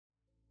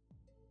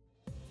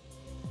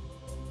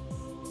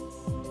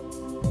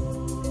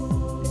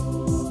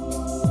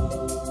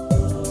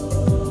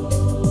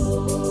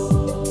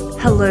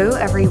Hello,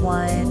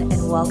 everyone,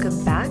 and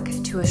welcome back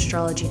to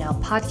Astrology Now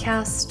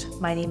podcast.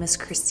 My name is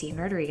Christine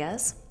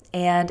Rodriguez,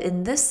 and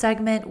in this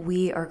segment,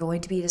 we are going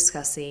to be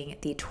discussing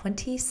the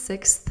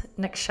 26th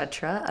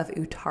nakshatra of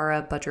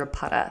Uttara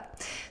Bhadrapada.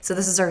 So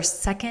this is our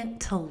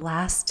second to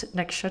last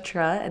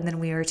nakshatra, and then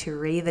we are to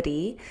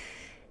Revati,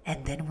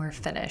 and then we're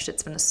finished.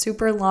 It's been a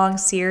super long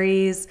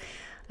series.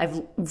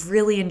 I've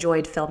really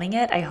enjoyed filming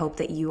it. I hope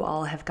that you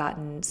all have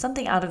gotten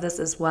something out of this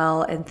as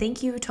well. And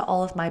thank you to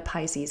all of my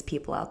Pisces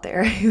people out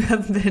there who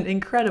have been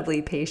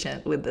incredibly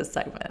patient with this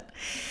segment.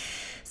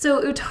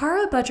 So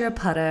Uttara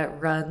Bhadrapada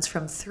runs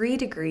from 3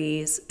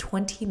 degrees,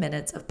 20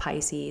 minutes of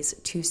Pisces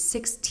to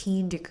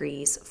 16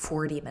 degrees,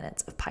 40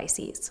 minutes of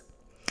Pisces.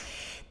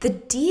 The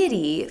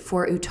deity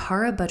for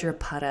Uttara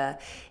Bhadrapada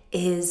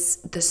is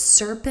the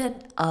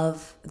serpent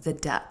of the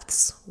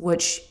depths,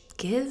 which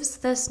gives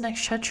this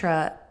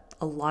nakshatra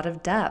a lot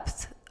of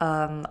depth,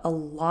 a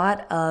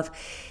lot of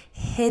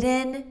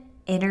hidden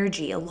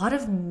energy, a lot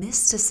of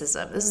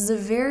mysticism. This is a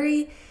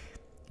very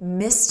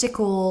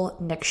mystical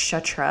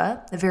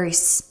nakshatra, a very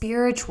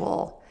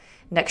spiritual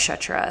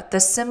nakshatra.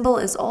 The symbol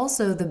is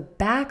also the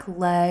back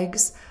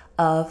legs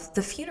of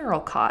the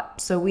funeral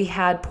cot. So we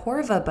had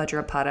Purva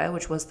Bhadrapada,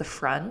 which was the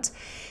front,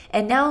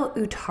 and now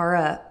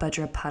Uttara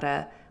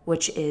Bhadrapada,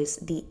 which is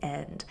the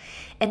end.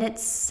 And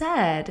it's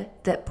said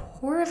that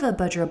Purva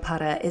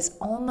Bhadrapada is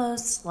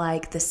almost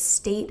like the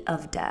state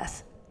of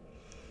death.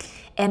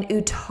 And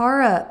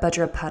Uttara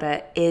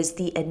Bhadrapada is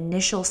the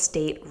initial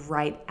state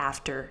right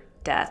after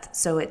death.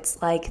 So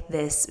it's like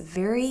this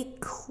very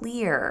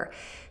clear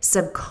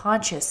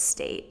subconscious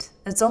state.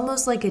 It's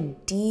almost like a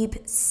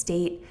deep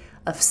state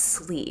of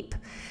sleep.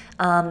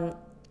 Uttara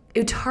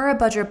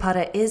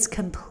Bhadrapada is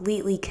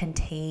completely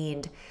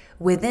contained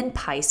within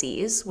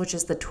Pisces, which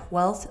is the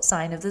 12th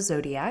sign of the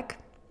zodiac,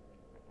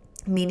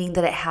 meaning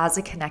that it has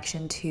a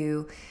connection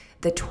to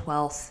the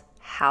 12th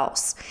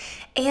house.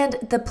 And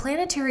the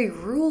planetary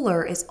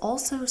ruler is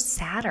also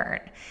Saturn.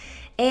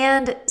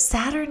 And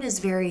Saturn is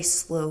very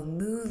slow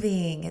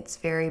moving. It's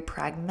very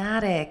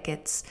pragmatic.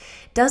 It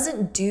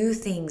doesn't do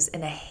things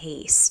in a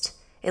haste.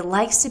 It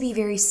likes to be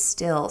very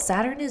still.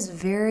 Saturn is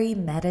very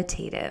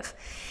meditative.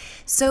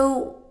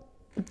 So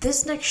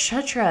this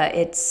nakshatra,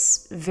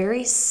 it's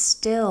very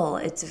still,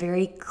 it's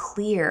very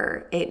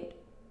clear. It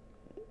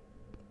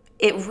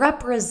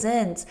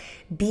represents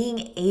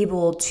being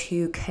able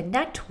to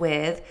connect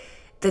with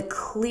the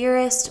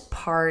clearest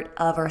part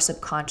of our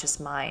subconscious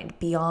mind,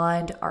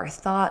 beyond our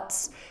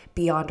thoughts,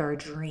 beyond our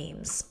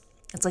dreams.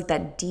 It's like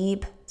that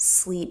deep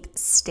sleep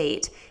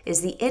state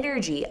is the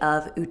energy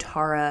of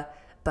Uttara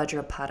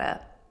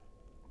Bhadrapada.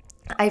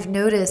 I've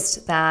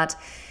noticed that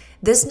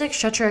this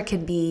nakshatra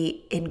can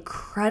be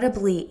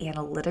incredibly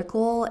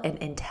analytical and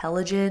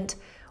intelligent,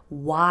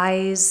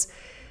 wise,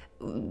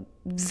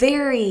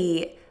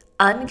 very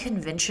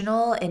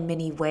unconventional in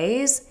many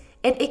ways.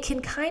 And it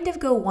can kind of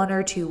go one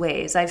or two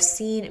ways. I've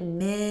seen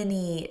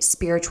many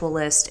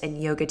spiritualists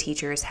and yoga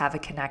teachers have a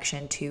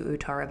connection to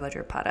Uttara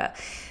Bhadrapada.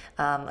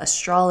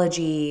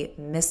 Astrology,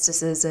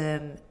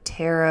 mysticism,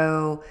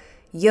 tarot,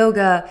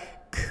 yoga,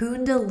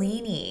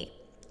 Kundalini.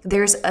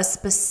 There's a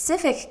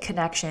specific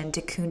connection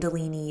to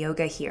Kundalini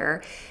yoga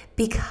here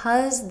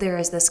because there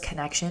is this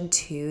connection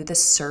to the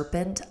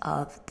serpent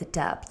of the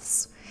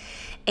depths.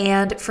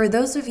 And for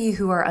those of you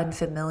who are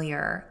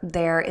unfamiliar,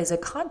 there is a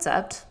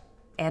concept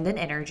and an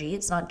energy,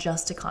 it's not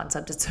just a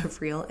concept, it's a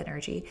real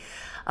energy,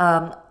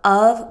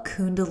 of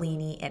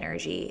Kundalini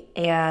energy.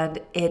 And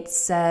it's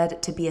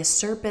said to be a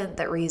serpent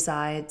that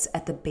resides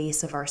at the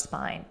base of our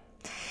spine.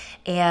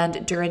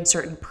 And during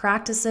certain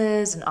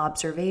practices and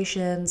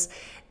observations,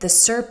 the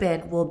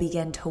serpent will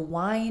begin to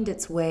wind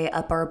its way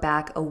up our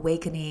back,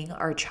 awakening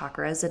our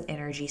chakras and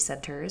energy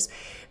centers,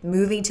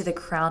 moving to the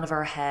crown of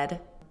our head,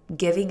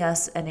 giving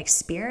us an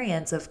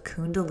experience of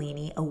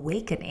Kundalini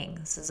awakening.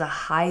 This is a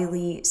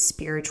highly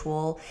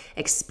spiritual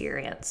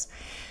experience.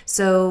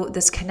 So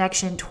this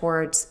connection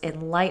towards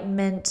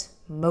enlightenment,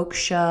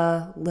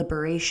 moksha,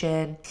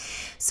 liberation.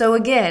 So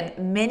again,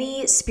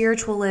 many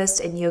spiritualists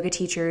and yoga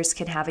teachers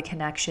can have a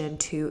connection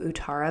to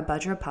Uttara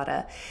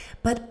Bhadrapada,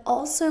 but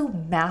also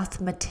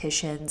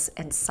mathematicians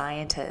and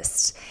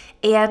scientists.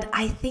 And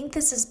I think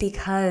this is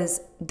because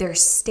their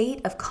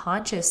state of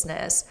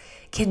consciousness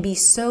can be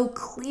so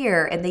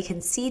clear and they can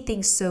see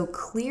things so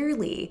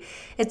clearly.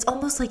 It's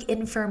almost like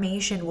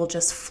information will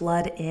just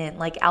flood in.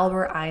 Like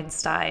Albert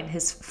Einstein,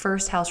 his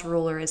first house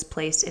ruler is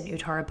placed in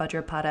Uttara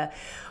Bhadrapada,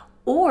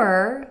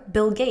 or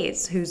Bill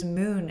Gates, whose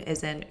moon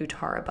is in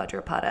Uttara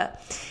Bhadrapada.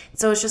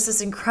 So it's just this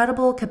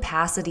incredible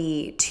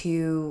capacity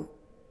to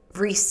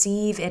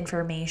receive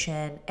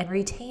information and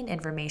retain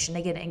information.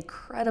 Again,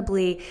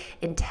 incredibly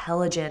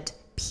intelligent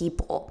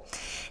people.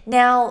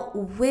 Now,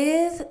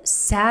 with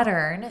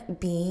Saturn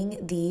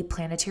being the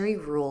planetary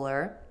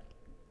ruler,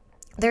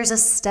 there's a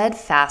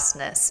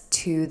steadfastness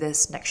to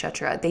this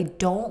nakshatra. They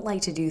don't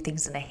like to do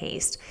things in a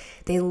haste.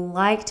 They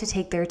like to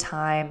take their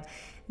time.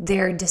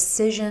 Their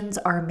decisions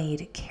are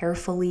made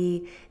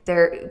carefully.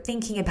 They're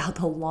thinking about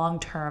the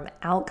long-term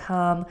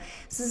outcome.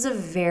 This is a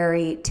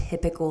very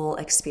typical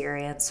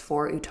experience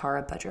for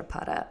Uttara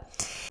Bhadrapada.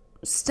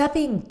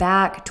 Stepping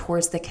back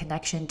towards the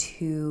connection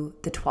to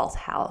the 12th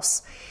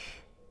house,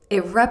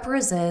 it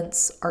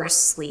represents our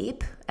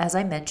sleep, as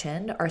I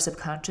mentioned, our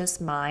subconscious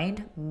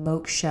mind,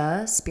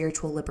 moksha,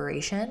 spiritual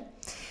liberation.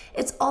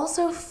 It's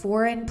also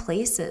foreign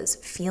places,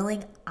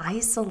 feeling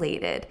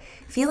isolated,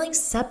 feeling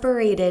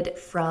separated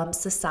from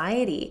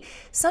society.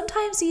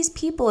 Sometimes these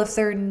people, if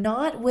they're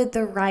not with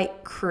the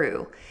right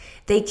crew,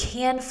 they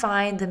can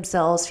find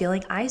themselves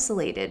feeling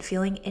isolated,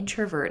 feeling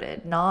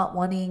introverted, not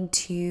wanting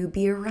to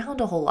be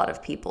around a whole lot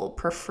of people,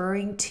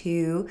 preferring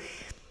to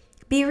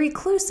be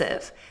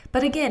reclusive.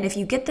 But again, if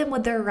you get them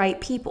with the right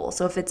people,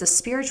 so if it's a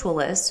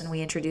spiritualist and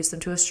we introduce them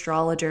to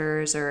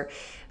astrologers or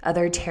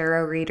other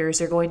tarot readers,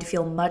 they're going to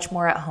feel much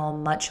more at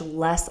home, much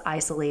less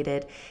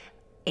isolated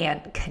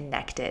and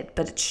connected.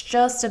 But it's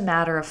just a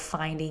matter of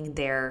finding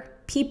their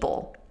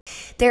people.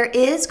 There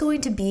is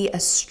going to be a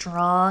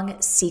strong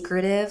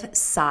secretive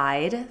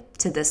side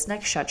to this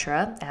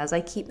nakshatra, as I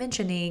keep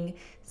mentioning,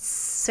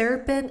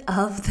 serpent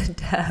of the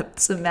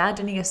depths,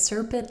 imagining a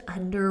serpent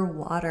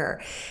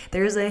underwater.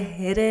 There's a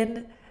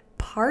hidden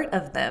part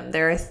of them.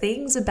 There are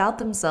things about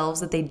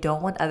themselves that they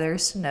don't want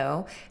others to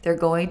know. They're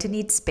going to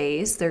need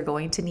space. They're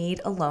going to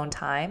need alone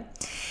time.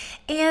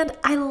 And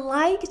I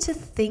like to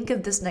think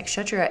of this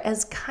nakshatra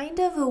as kind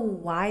of a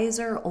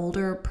wiser,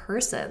 older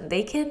person.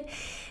 They can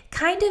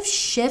kind of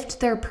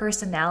shift their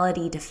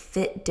personality to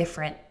fit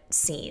different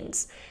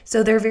scenes.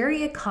 So they're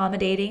very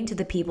accommodating to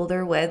the people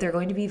they're with. They're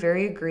going to be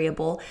very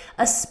agreeable,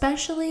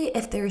 especially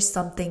if there's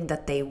something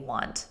that they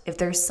want. If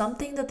there's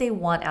something that they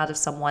want out of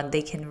someone,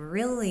 they can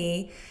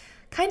really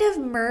kind of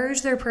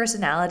merge their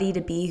personality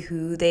to be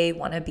who they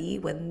want to be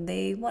when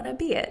they want to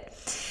be it.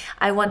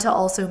 I want to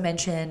also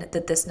mention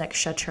that this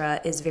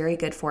nakshatra is very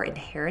good for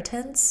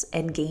inheritance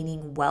and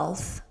gaining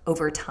wealth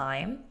over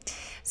time.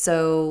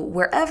 So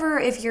wherever,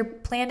 if your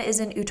planet is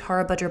in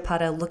Uttara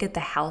Bhadrapada, look at the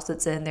house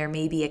it's in. There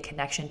may be a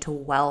connection to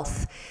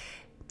wealth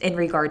in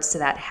regards to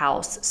that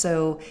house.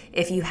 So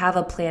if you have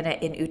a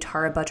planet in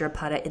Uttara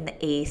Bhadrapada in the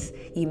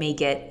 8th, you may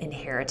get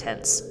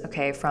inheritance,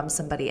 okay, from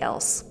somebody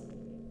else.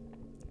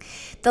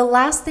 The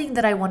last thing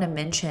that I want to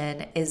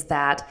mention is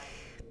that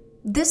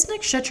this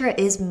nakshatra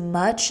is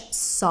much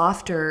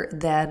softer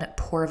than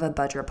Purva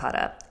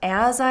Bhadrapada.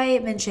 As I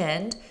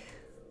mentioned,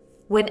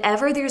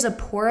 whenever there's a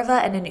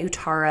Purva and an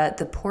Uttara,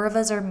 the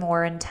Purvas are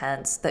more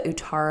intense, the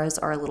Uttaras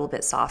are a little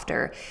bit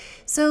softer.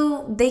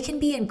 So they can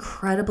be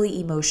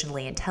incredibly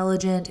emotionally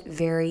intelligent,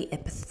 very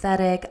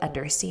empathetic,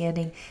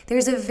 understanding.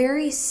 There's a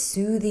very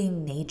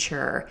soothing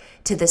nature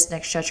to this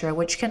nakshatra,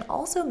 which can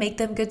also make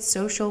them good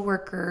social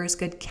workers,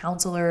 good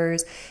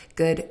counselors,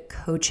 good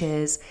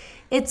coaches.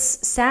 It's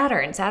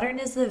Saturn. Saturn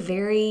is the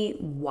very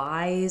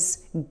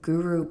wise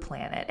guru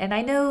planet. And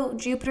I know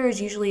Jupiter is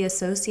usually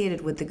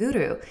associated with the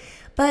guru,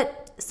 but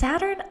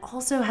Saturn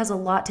also has a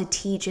lot to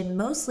teach, and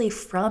mostly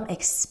from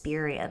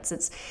experience.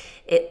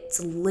 It's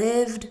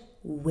lived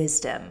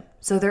wisdom.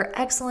 So they're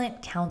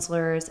excellent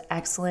counselors,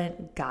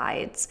 excellent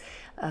guides,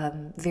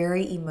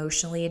 very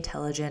emotionally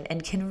intelligent,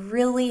 and can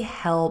really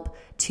help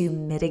to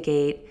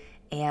mitigate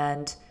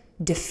and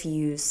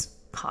diffuse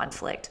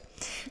conflict.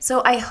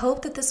 So I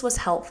hope that this was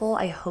helpful.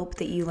 I hope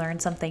that you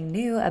learned something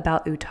new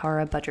about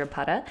Uttara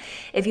Bhadrapada.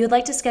 If you would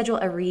like to schedule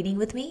a reading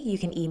with me, you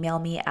can email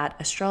me at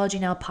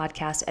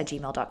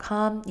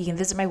astrologynowpodcast@gmail.com. You can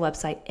visit my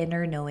website,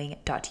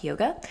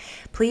 innerknowing.yoga.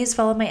 Please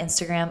follow my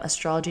Instagram,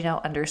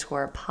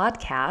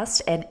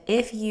 astrologynow_podcast. And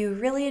if you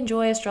really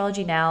enjoy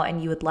Astrology Now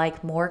and you would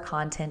like more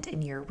content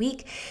in your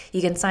week,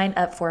 you can sign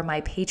up for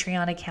my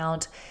Patreon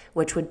account,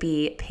 which would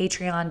be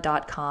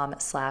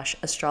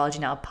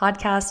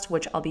patreon.com/astrologynowpodcast,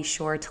 which I'll be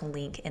sure to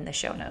link in the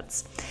show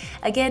notes.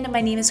 Again,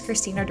 my name is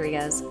Christine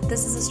Rodriguez.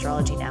 This is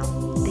Astrology Now.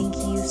 Thank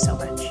you so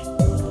much.